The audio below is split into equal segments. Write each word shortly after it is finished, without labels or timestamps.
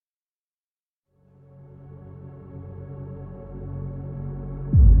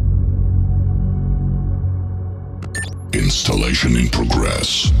Installation in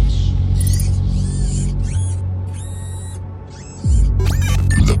progress.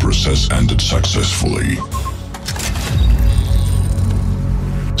 The process ended successfully.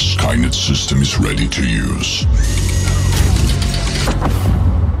 Skynet system is ready to use.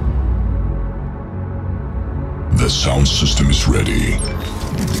 The sound system is ready.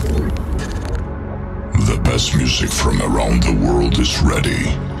 The best music from around the world is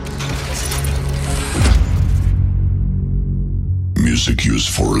ready. Music used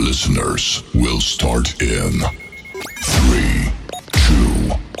for listeners will start in 3, 2,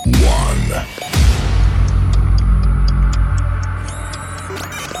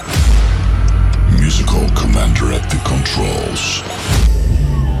 1. Musical commander at the controls.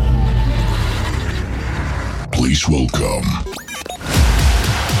 Please welcome.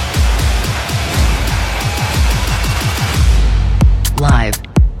 Live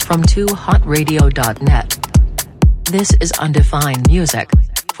from 2hotradio.net. This is Undefined Music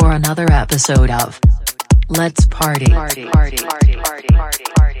for another episode of Let's Party. Party, party, party, party, party, party, party,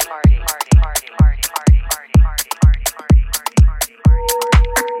 party, party, party, party, party, party, party, party, party,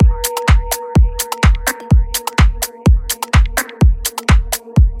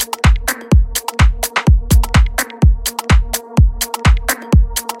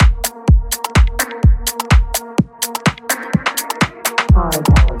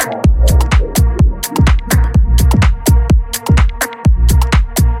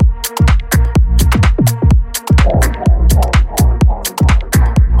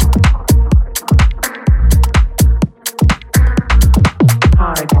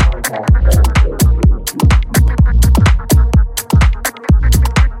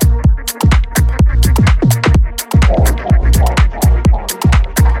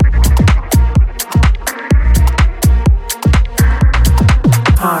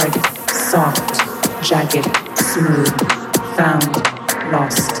 jagged, smooth, found,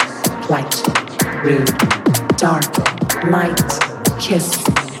 lost, light, rude, dark, light, kiss,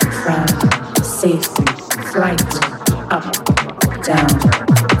 frown, safe, flight, up, down,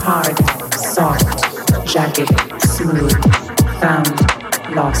 hard, soft, jagged, smooth, found,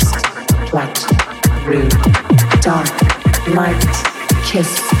 lost, light, rude, dark, light,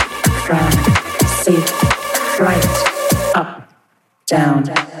 kiss, frown, safe, flight, up, down,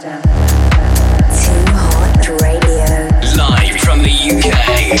 down. Live from the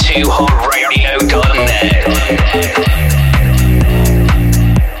UK, 2hotradio.net.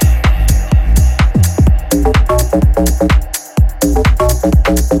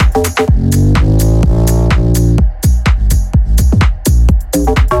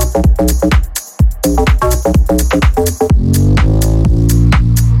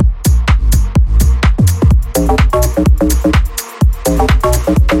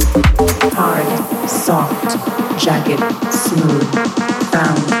 Jagged, smooth,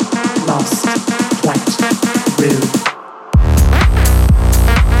 found, lost, light, rude.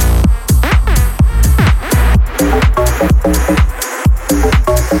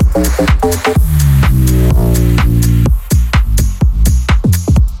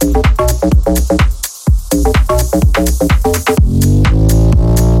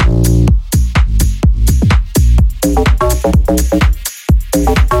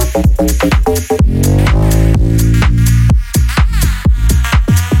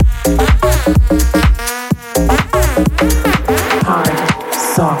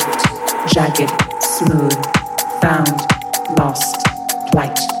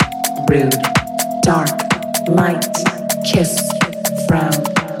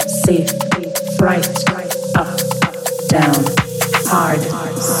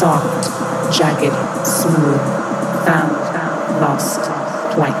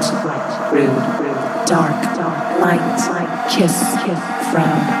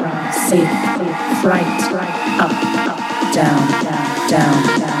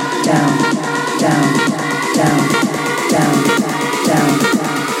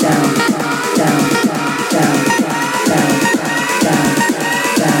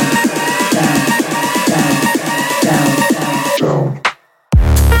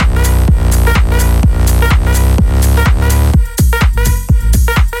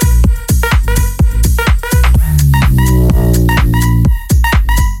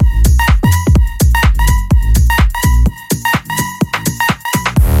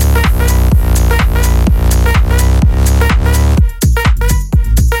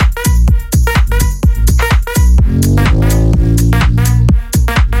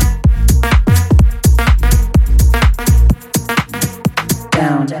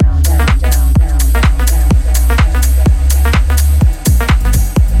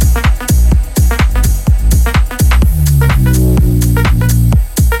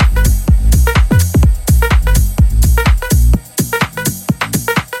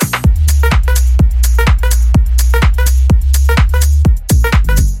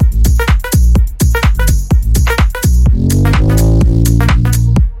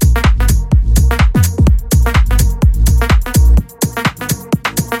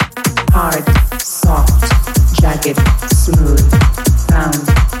 hard, soft, jagged, smooth, found,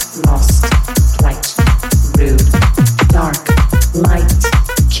 lost, white, rude, dark, light,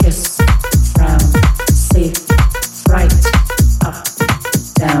 kiss, frown, safe, fright, up,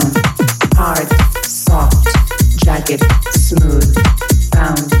 down, hard, soft, jagged, smooth,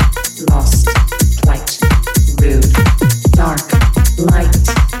 found, lost, white, rude, dark, light,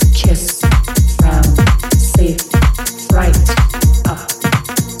 kiss, frown, safe, fright, up,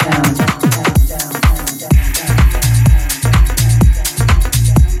 down, down, down, down, down, down.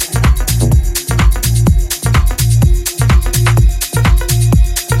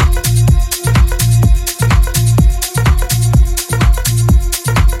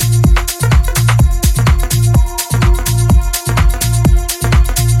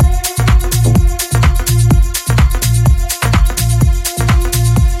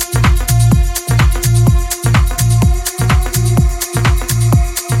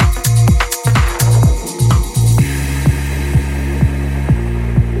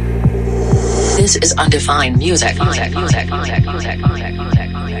 This is Undefined Music. Got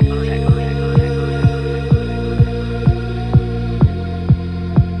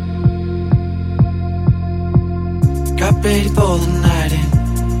ready for the night in.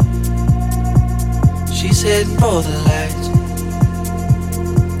 She's heading for the lights,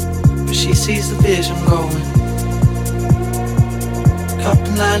 but she sees the vision going,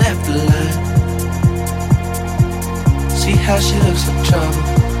 cupping line after line. See how she looks like trouble.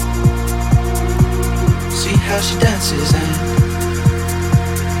 See how she dances and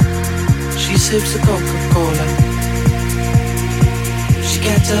she sips the Coca-Cola. She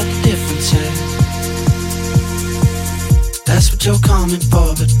can't tell the difference yet. That's what you're coming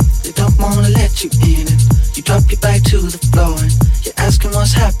for, but they don't wanna let you in. And you drop your back to the floor and you're asking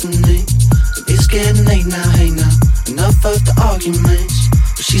what's happening. It's getting late now, hey now, enough of the arguments.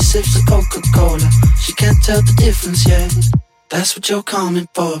 But she sips the Coca-Cola. She can't tell the difference yet. That's what you're coming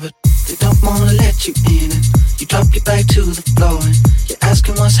for, but they don't wanna let you in. And you drop your back to the floor and you're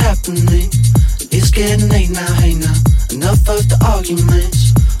asking what's happening. It's getting late now, hey now, enough of the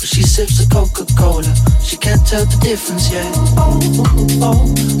arguments. But she sips the Coca-Cola. She can't tell the difference yet.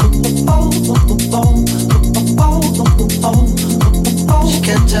 She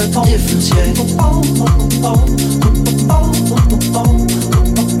can't tell the difference yet.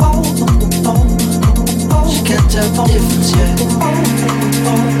 She can't tell the difference yet.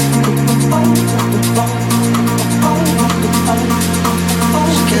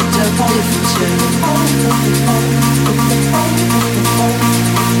 She can't tell the difference yet.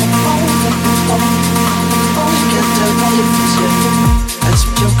 She can't tell the difference yet. That's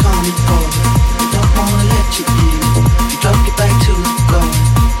what you're coming for. They don't wanna let you in. You drop your back to the floor.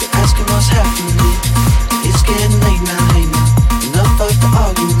 You're asking what's happening. It's getting late now, hey now, enough of the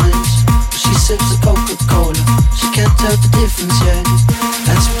arguments. But she sips the Coca-Cola. She can't tell the difference yet.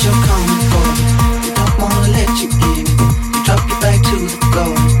 That's what you're coming for. They don't wanna let you in. You drop your back to the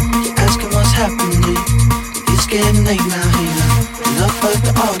floor. You're asking what's happening. It's getting late now, hey now, enough of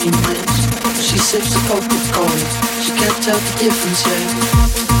the arguments. She sips the Coca-Cola. She can't tell the difference yet.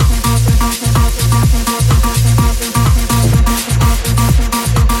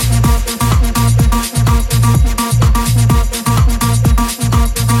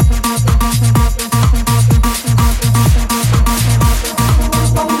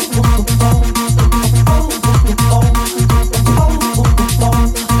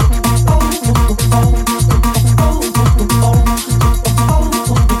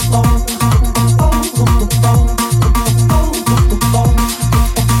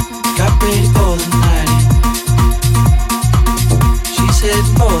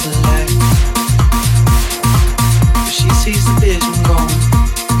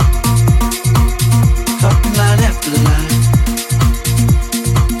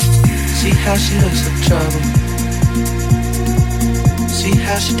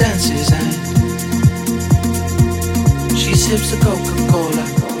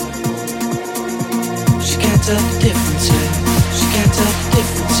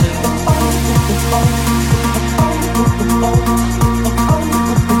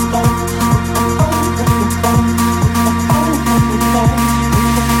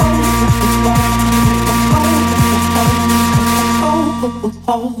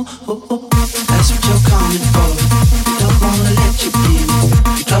 That's what you're coming for. They don't wanna let you in.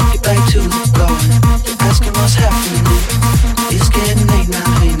 You drop your back to the floor. You're asking what's happening. It's getting late now,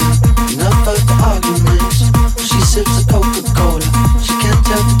 hey now, enough of the arguments. She sips the Coca-Cola. She can't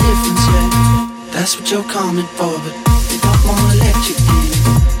tell the difference yet. That's what you're coming for, but they don't wanna let you in.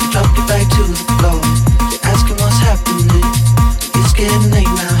 You drop your back to the floor. You're asking what's happening. It's getting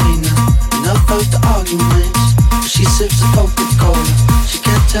late now, hey now, heard the arguments, but she sips a Coca-Cola. She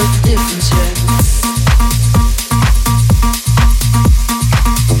can't tell the difference yet.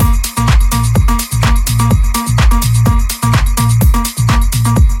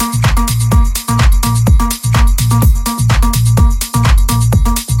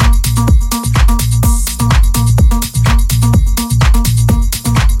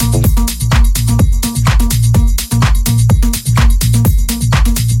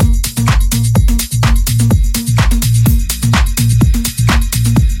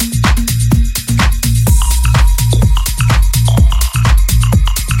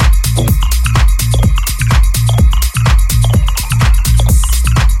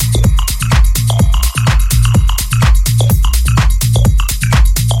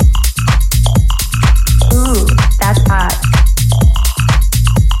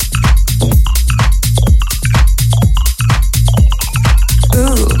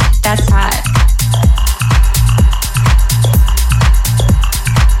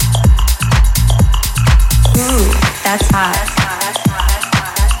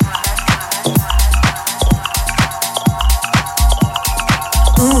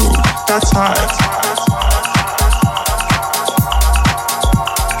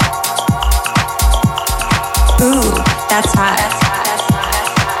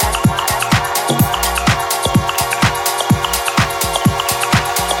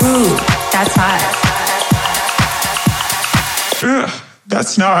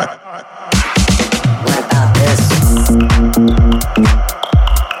 That's not. What about this?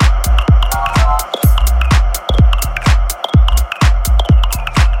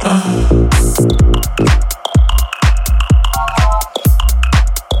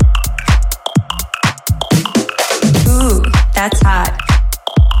 Ooh, that's hot.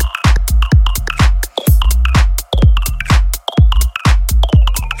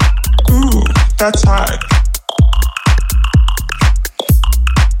 Ooh, that's hot. That's hot.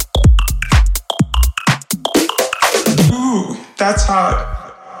 Ooh, that's hot.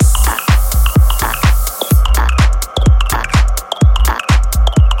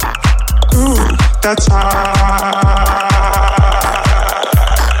 Ooh, that's hot.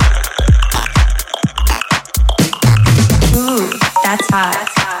 Ooh, that's hot.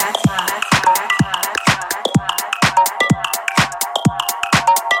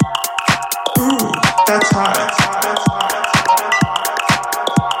 Ooh, that's hot.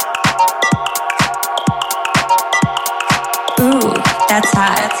 Ooh, that's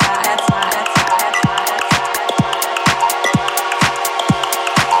hot.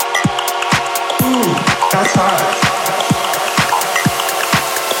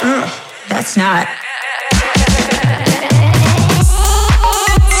 That's not.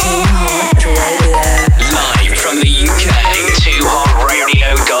 Live from the UK,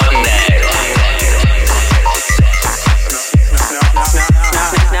 TooHotRadio.net.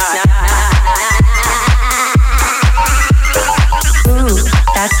 Ooh,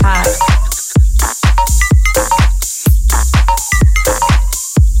 that's hot.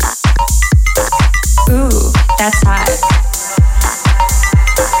 Ooh, that's hot.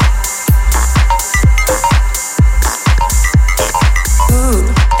 Ooh,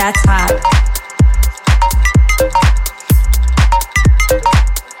 that's hot.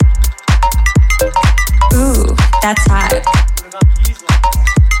 Ooh, that's hot.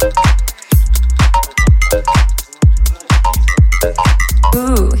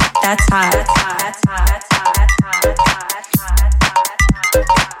 Ooh, that's hot.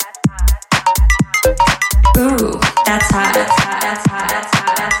 Ooh, that's hot. Ooh,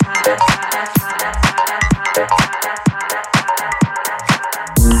 that's hot.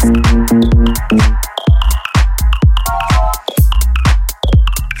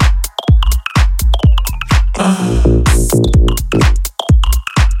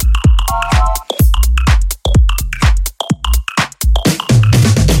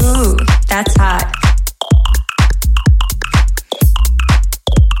 Ooh, that's hot.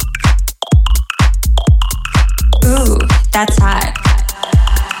 Ooh, that's hot.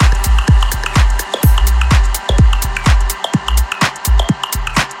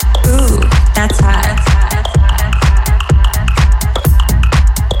 Ooh,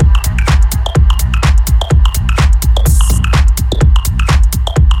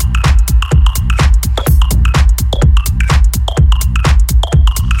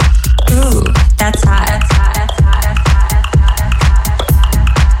 that's hot.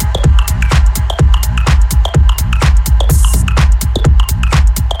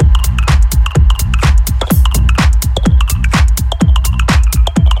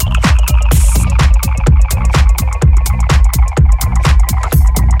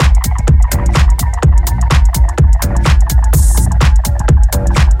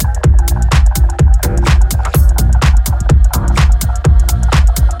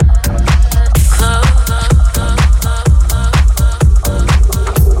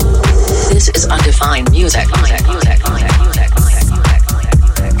 This is Undefined Music.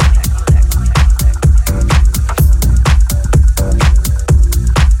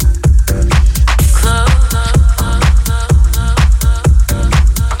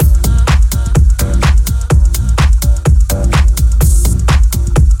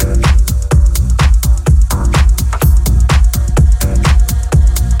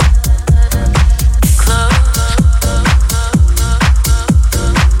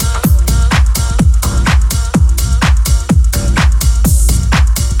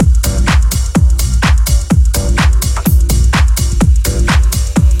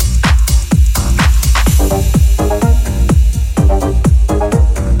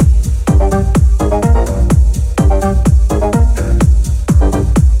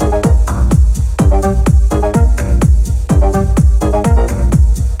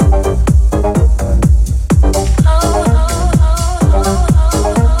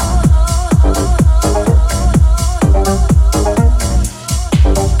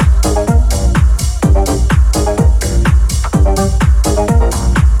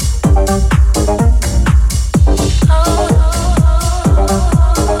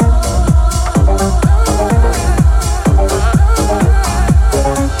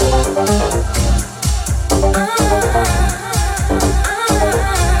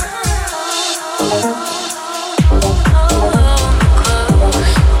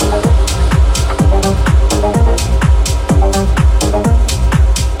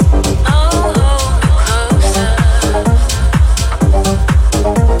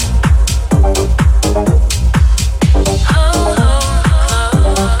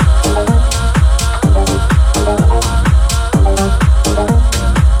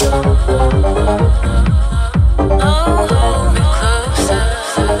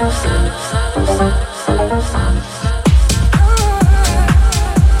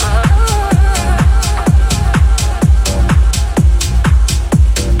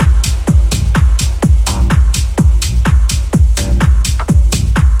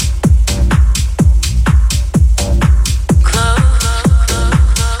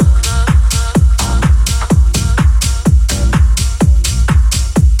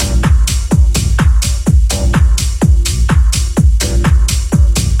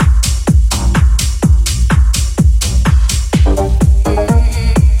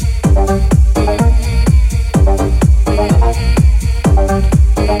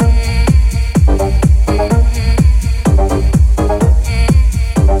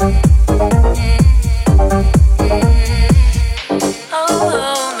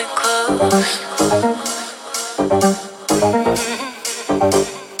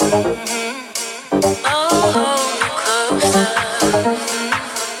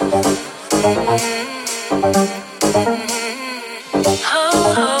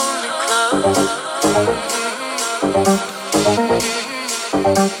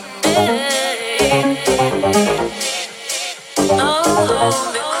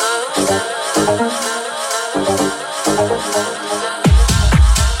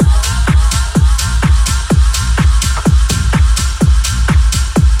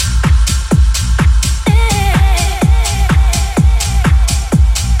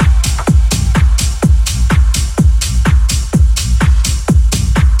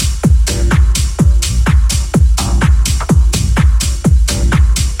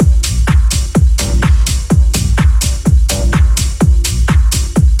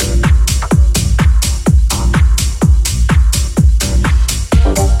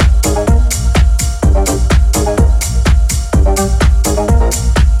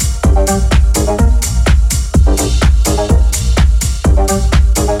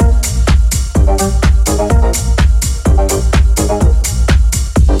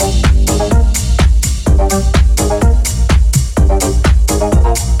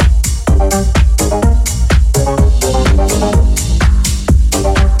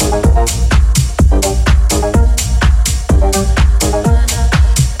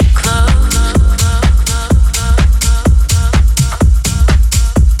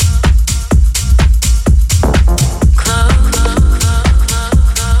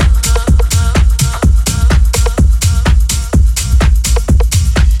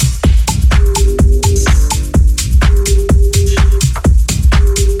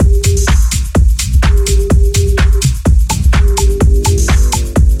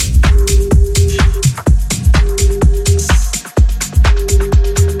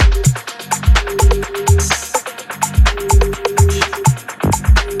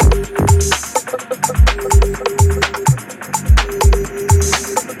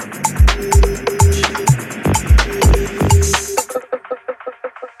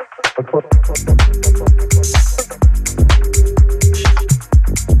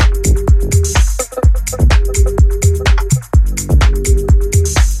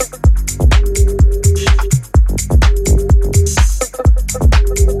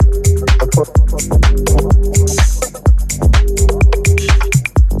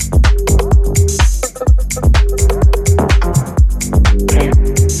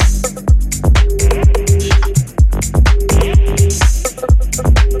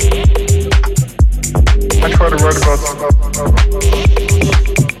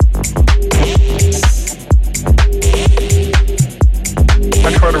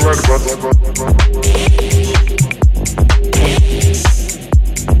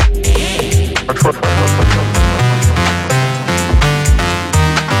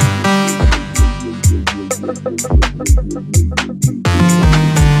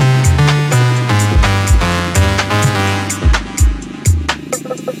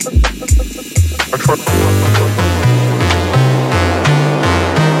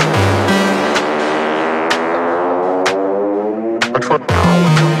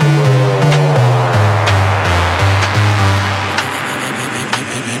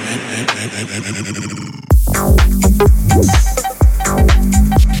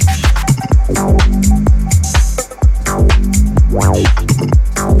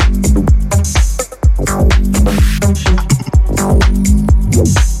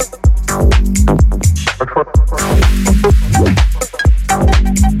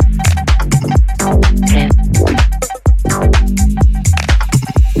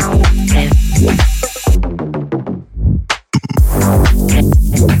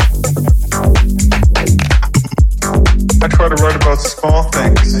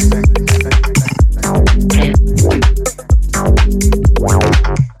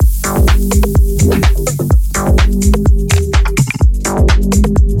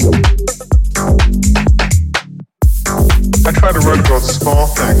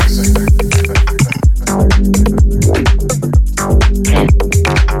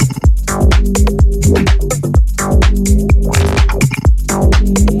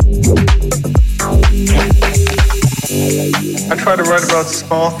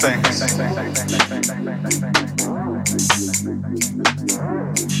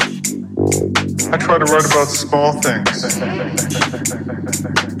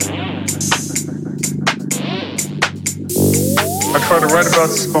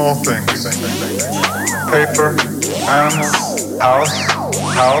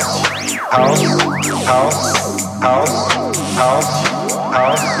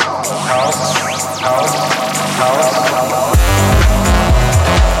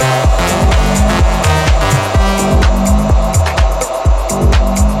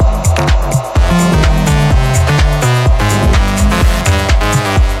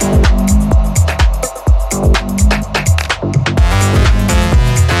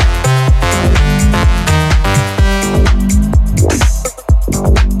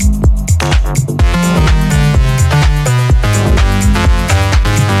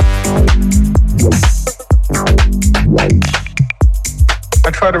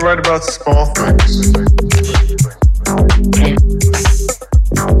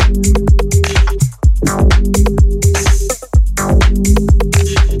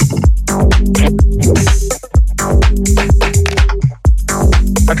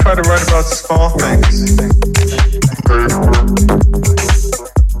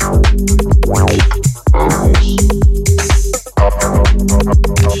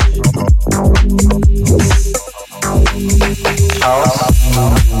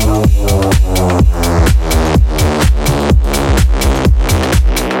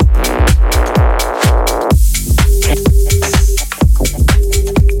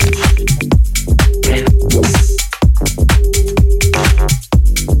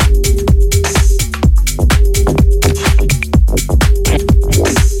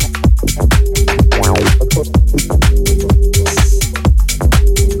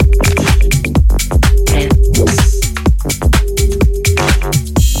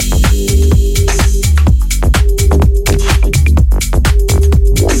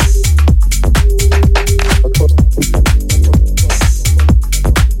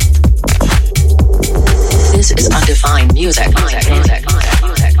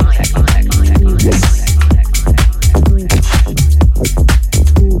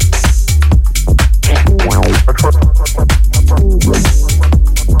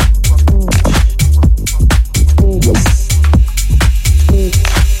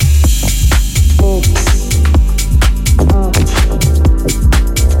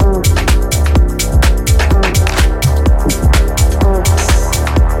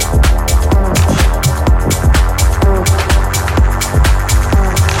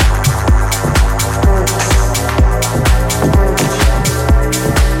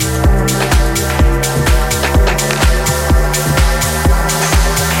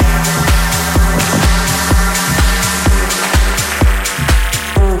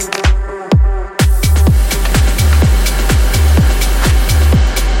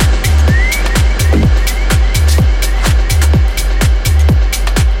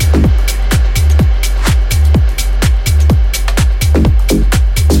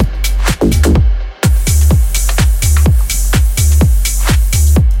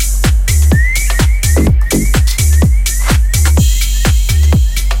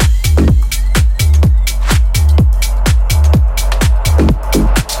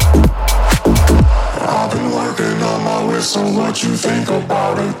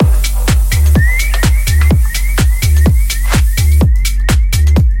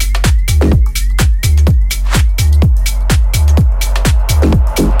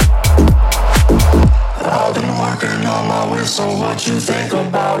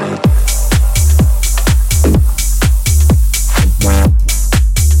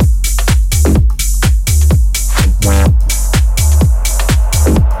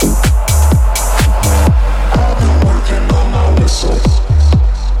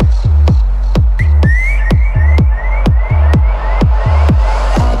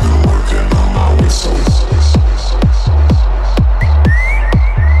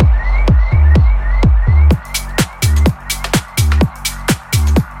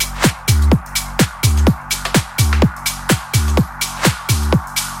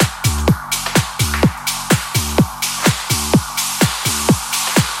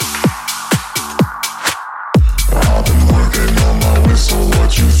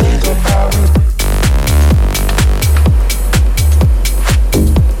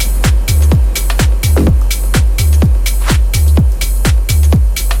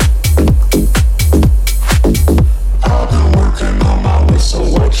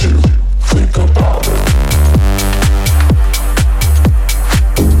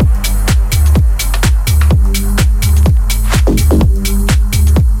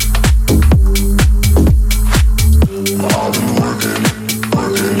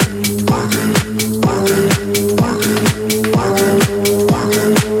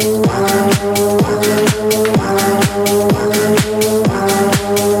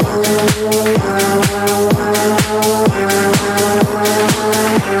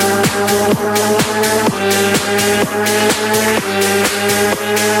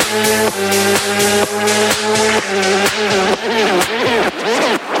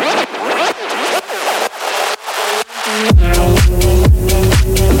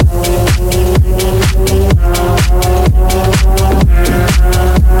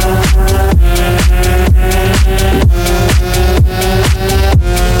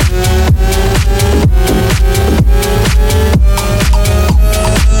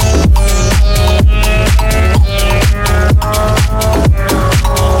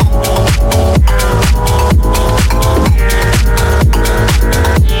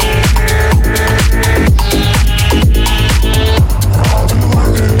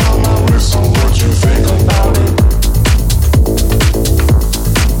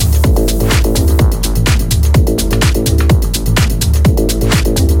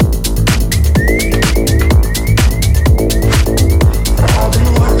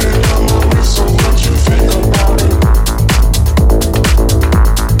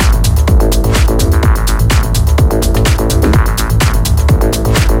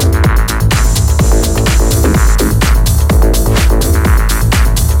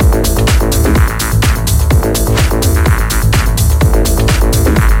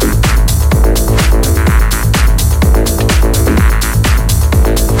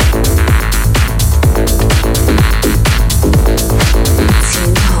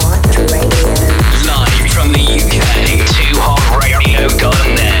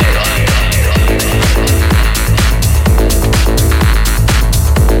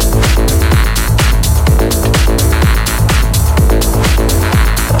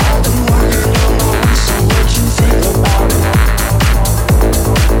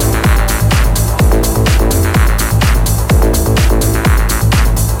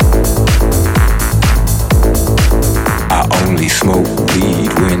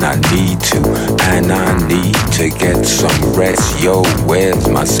 where's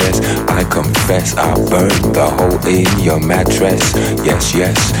my sense? I confess I burned the hole in your mattress. Yes,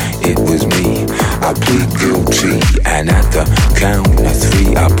 yes, it was me. I plead guilty, and at the count of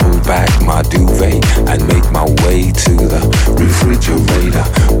 3 I pull back my duvet and make my way to the refrigerator.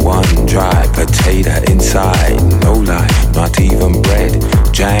 One dry potato inside, no lie, not even bread.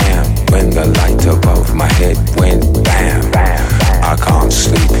 Jam when the light above my head went bam. I can't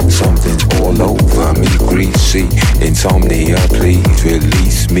sleep, something's all over me, greasy. Insomnia, please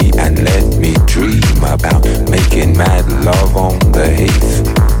release me and let me dream about making mad love on the heath,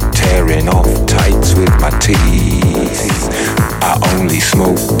 tearing off tights with my teeth. I only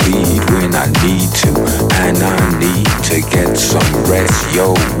smoke weed when I need to, and I need to get some rest.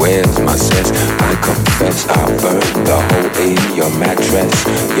 Yo, where's my sense? I confess I burned the hole in your mattress.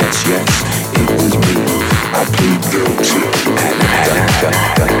 Yes, yes, it was me. I plead guilty, and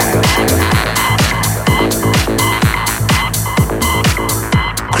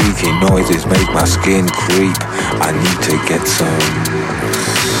creaky noises make my skin creep. I need to get some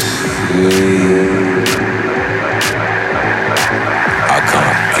sleep.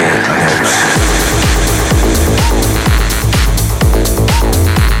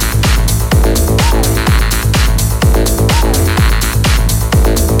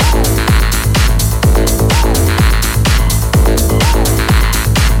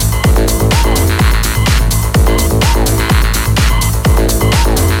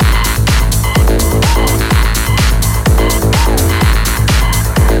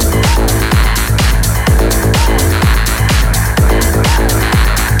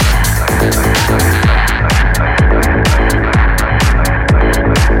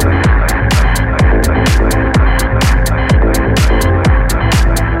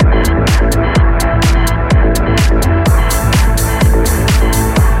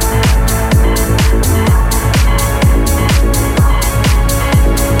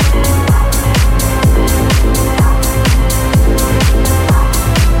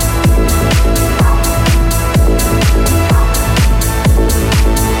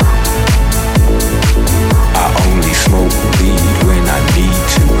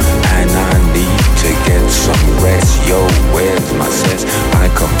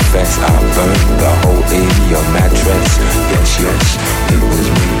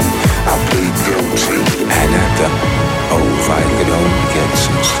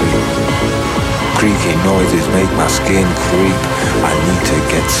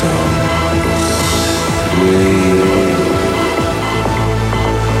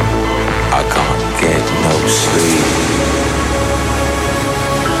 I can't get no sleep.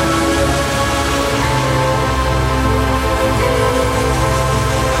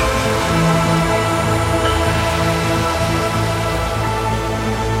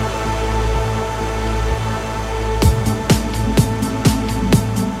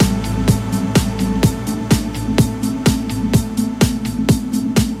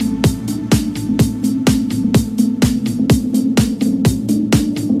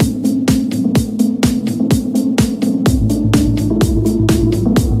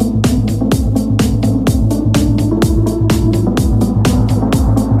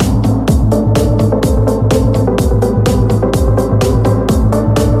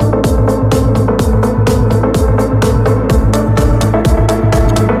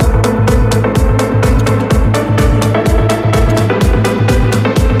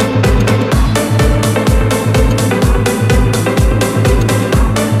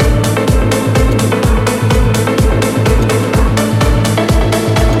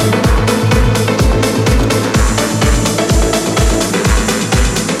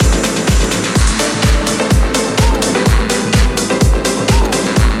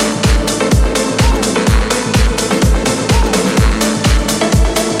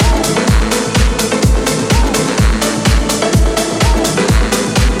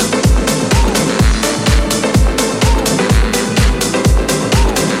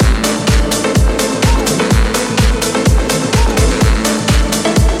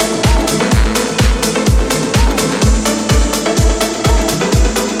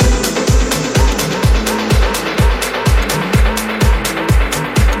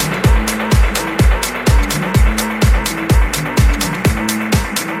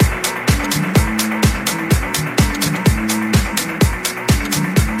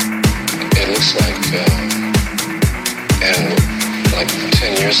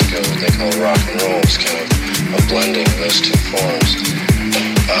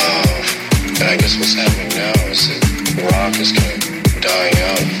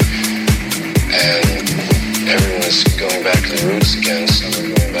 Everyone's going back to the roots again. Some are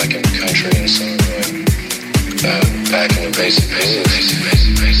going back into country, and some are going back into basic.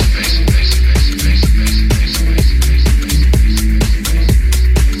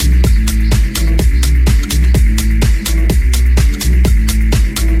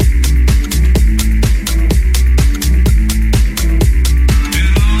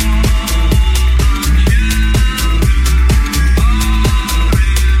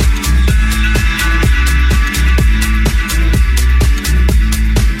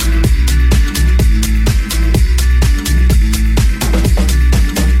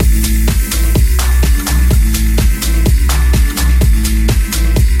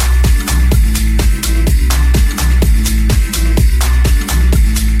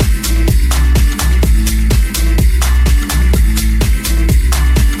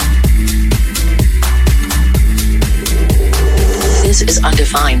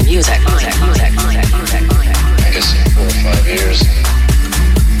 Undefined music. I guess in 4 or 5 years,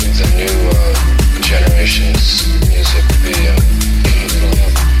 the new generation's music will be it'll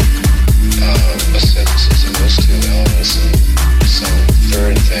have a synthesis of those two elements and some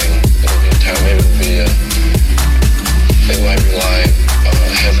third thing. It'll be a time. Maybe it'll be they might rely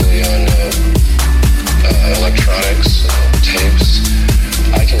heavily on electronics, tapes.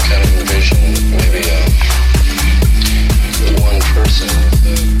 I can kind of envision maybe one person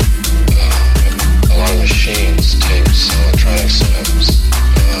with a lot of machines, tapes, electronic setups,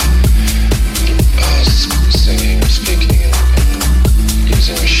 singing or speaking and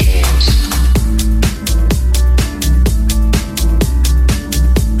using machines.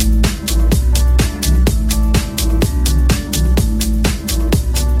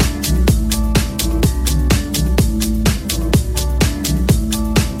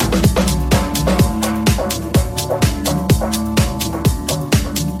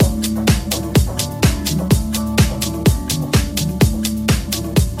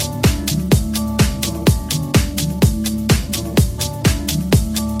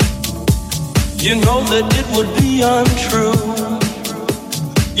 You know that it would be untrue.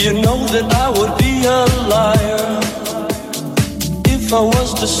 You know that I would be a liar if I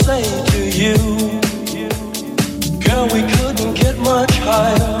was to say to you, girl, we couldn't get much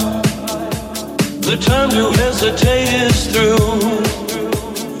higher. The time to hesitate is through.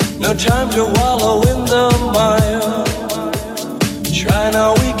 No time to wallow in the mire. Try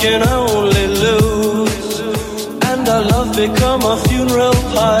now, we can only lose, and our love become a funeral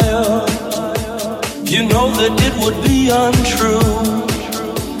pyre. You know that it would be untrue.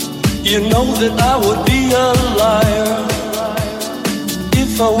 You know that I would be a liar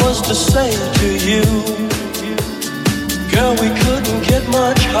if I was to say to you, girl, we couldn't get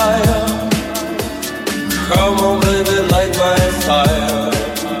much higher. Come on, baby, light my fire.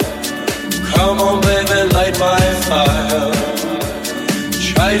 Come on, baby, light my fire.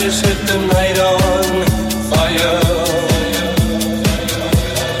 Try to set the night on fire.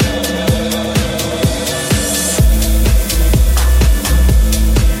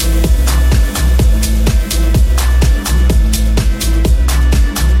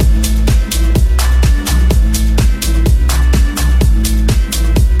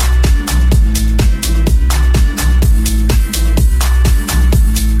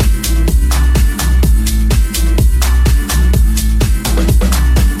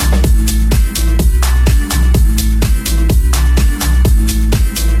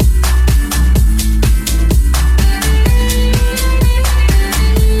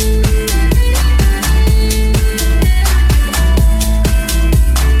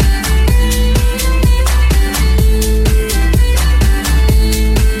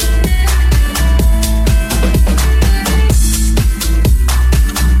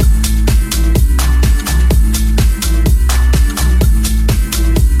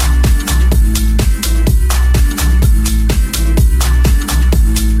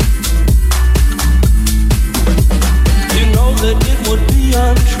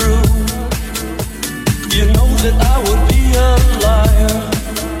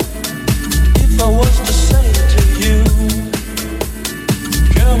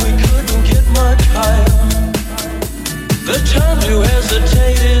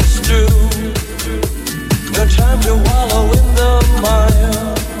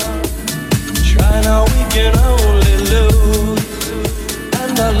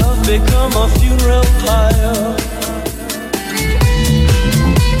 Become a funeral pyre.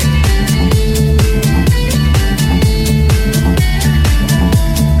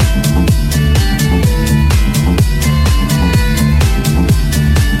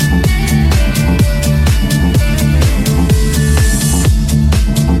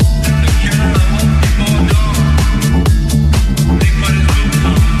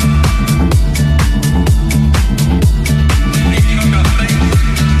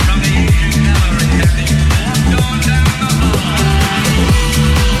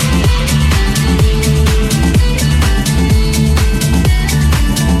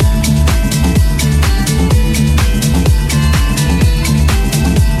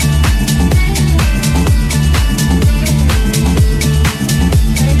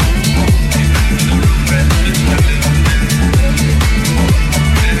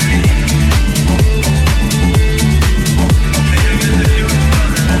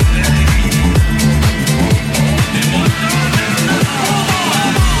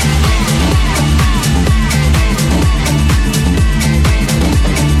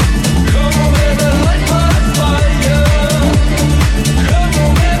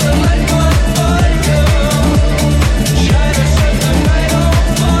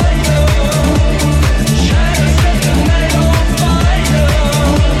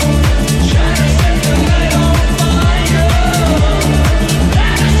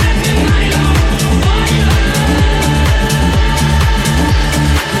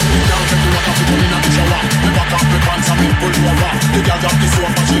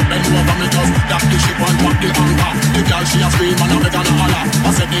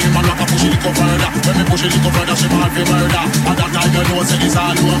 push it little further, she fall for murder. At that time you know say it's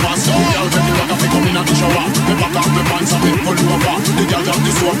all over. So girl when the rock a fi come in at the shower, me back off me pants and me pull over. The girl drop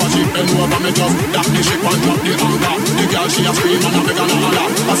the sofa, she bend over, me just tap the ship and drop the anchor. The girl she a scream and a beg and a holler.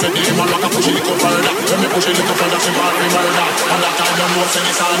 I said the man rock a push it little further. When me push it little further, she fall for murder. At that time you know say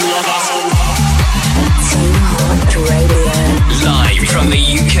it's all over. Too Hot Radio. Live from the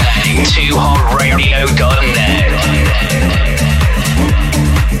UK, TooHotRadio.net.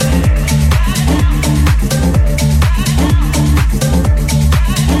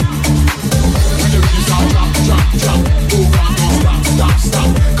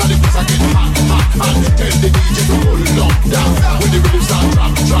 Stop. Cause the place I get hot. Tell the DJ to pull up down. When the rhythm start drop.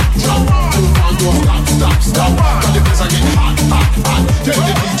 Move on, don't stop. Cause the place I get hot. Tell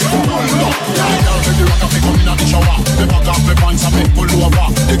the DJ to pull up down. Girl, when the rock up, me come in at the shower. Me back off me pants and me pull over.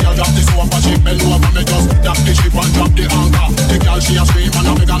 The girl drop the sofa, she bend over. Me just tap the ship and drop the anchor. The girl she a scream and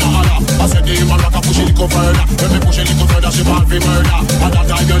a beg and a holler. I said the man rock a push it little further. When me push it little further, she fall for murder. At that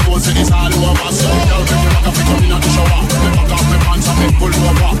time you know say it's all over. So girl, when the rock up, me come in at the shower. Me back off me pants and me pull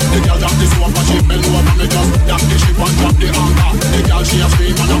over. The girl drop the sofa, she bend over. Me just tap the ship and drop the anchor. The girl she a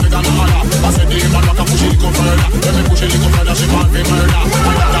scream and a beg and a holler. I said the man rock a push it little further. When me push it little further, she fall for murder.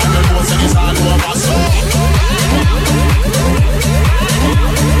 At that time you know say it's all over. So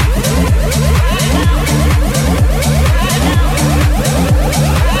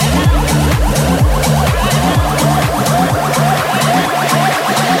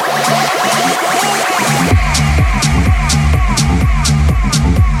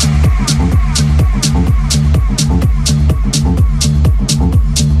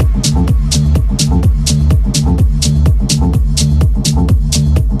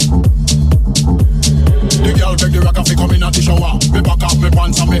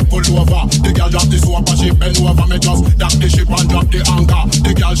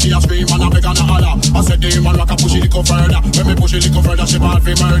she a scream and a beg and a holler. I said the man rock a push it little further. When me push it little further, she fall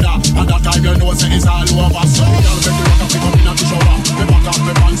for murder. At that time you know say it's all over. So girl make the rock a pick up in a the shower. Me back off me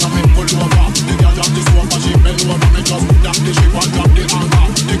pants and me pull over. The girl drop the sofa, she bend over. Me just tap the ship and drop the anchor.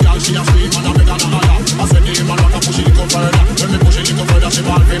 The girl she a scream and a beg and a holler. I said the man rock a push it little further. When me push it little further, she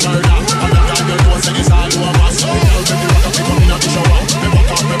fall for murder. At that time you know say it's all over. So girl make the rock a pick up in a the shower. Me back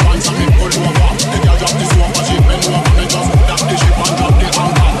off me pants and me pull over. The girl drop the sofa, she bend over. Me just tap the ship and drop the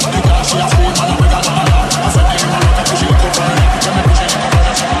anchor. She a scream and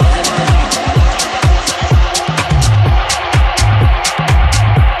a beg and a holler. I said the man rock a push it little further. When me push it little further, she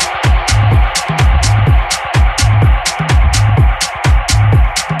fall for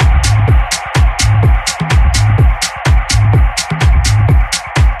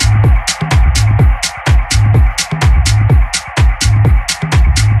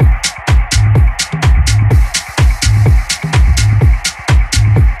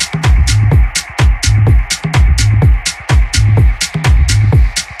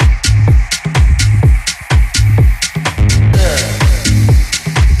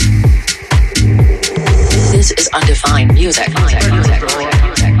Undefined music.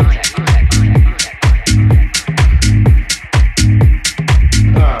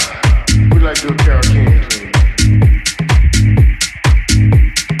 We'd like to do a Carole King tune.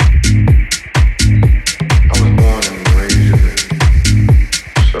 I was born and raised in the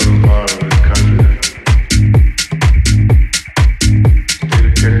southern part of the country, state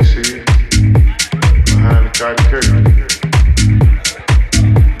of Tennessee, behind the Cotton Curtain.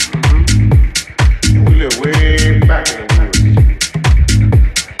 We live way back in the woods.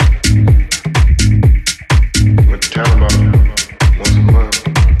 Went to town about once a month.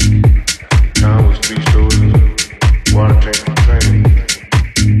 Town was 3 stores and a water tank for train.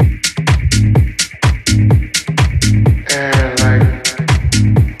 And like,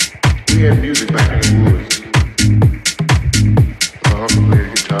 we had music back in the woods. My uncle played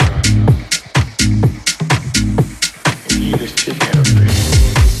guitar. And he and his chick had a thing.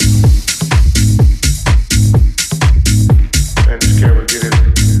 Would get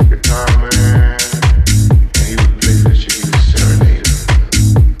his guitar, man, and he would play for the chick, he would serenade her.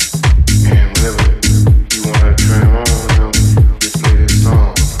 And whenever he wanted her to turn him on, he'd play this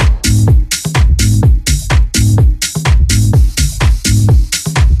song.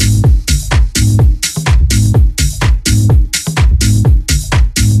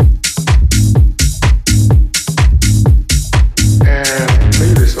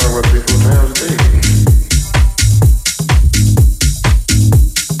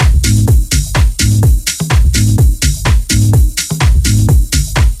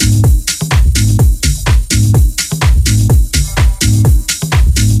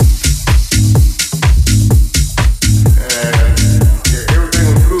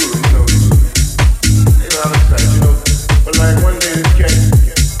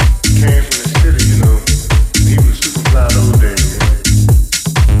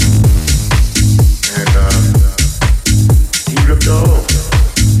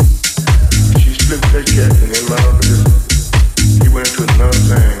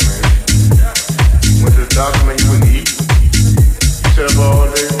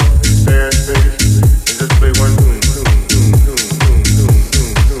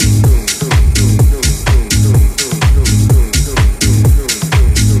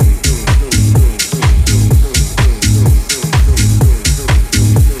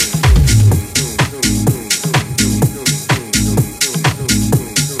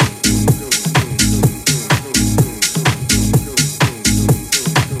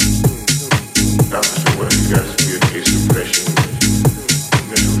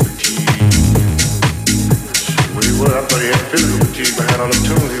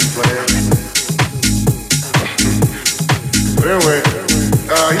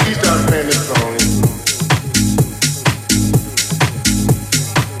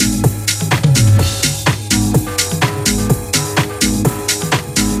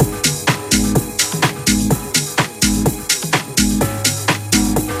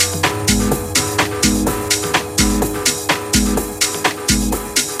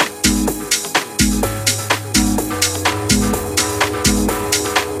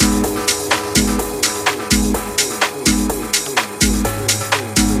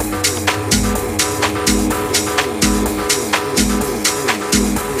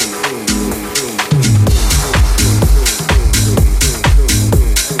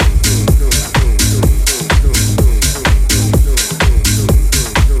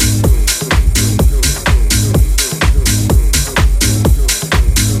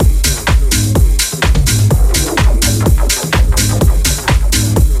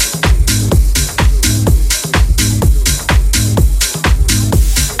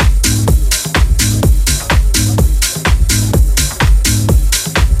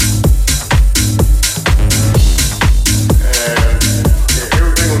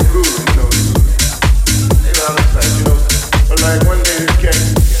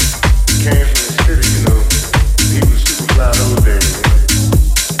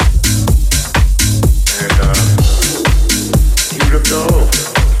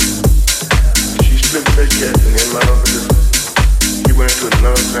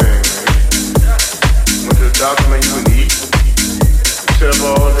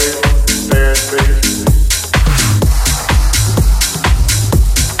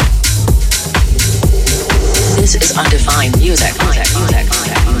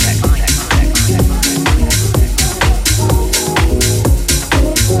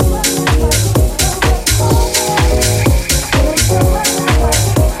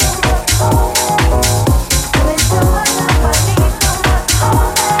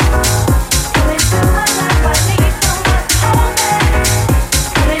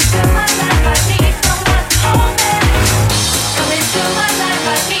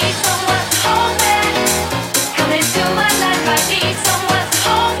 Come into my life, I need someone to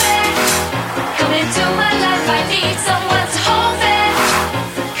hold me.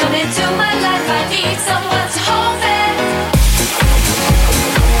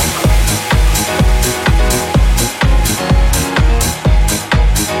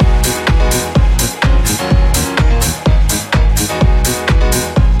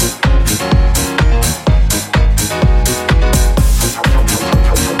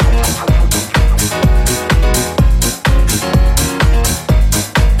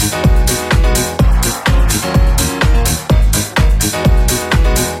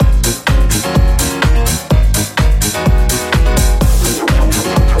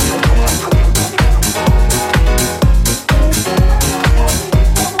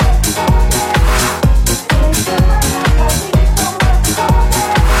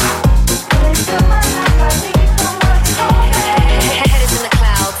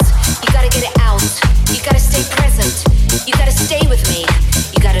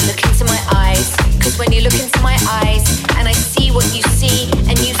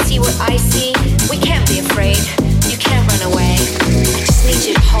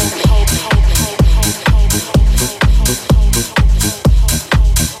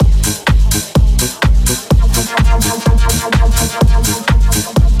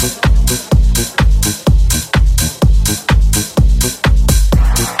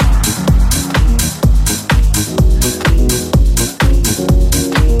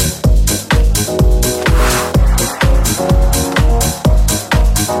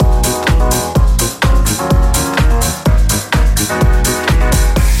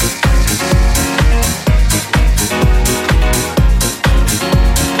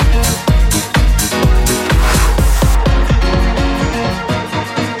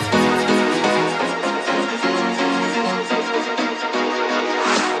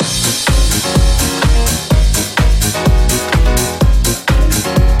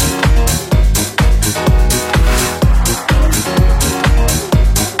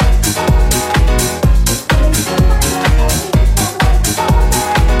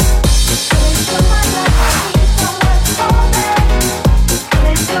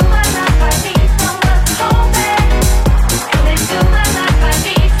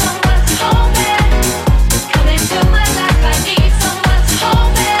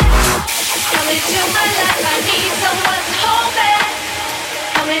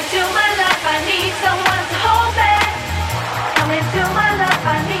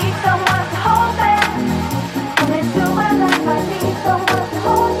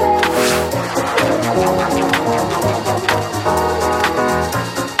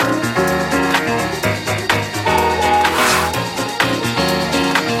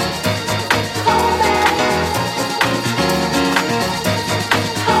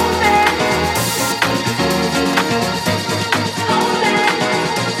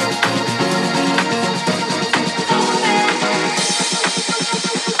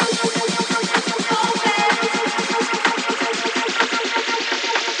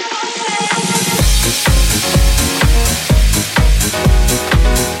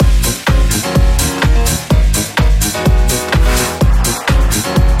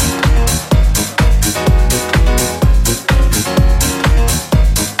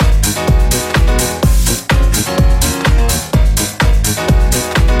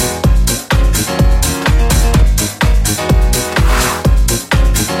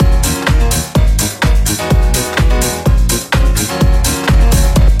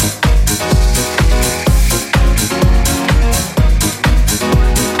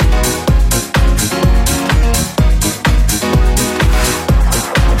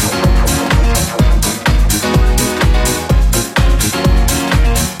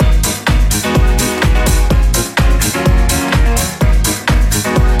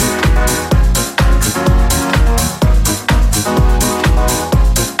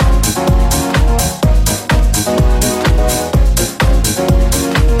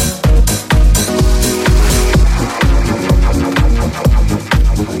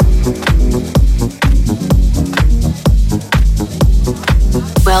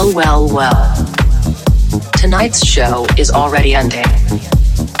 Well. Tonight's show is already ending.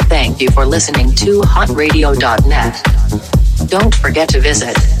 Thank you for listening to hotradio.net. Don't forget to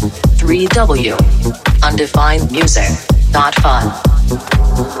visit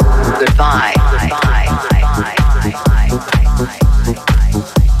www.undefinedmusic.fun. Goodbye.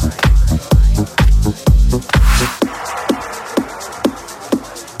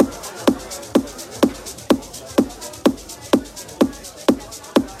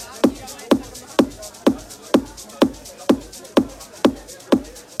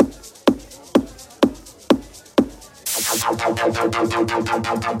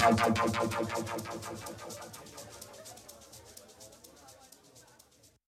 Thank you.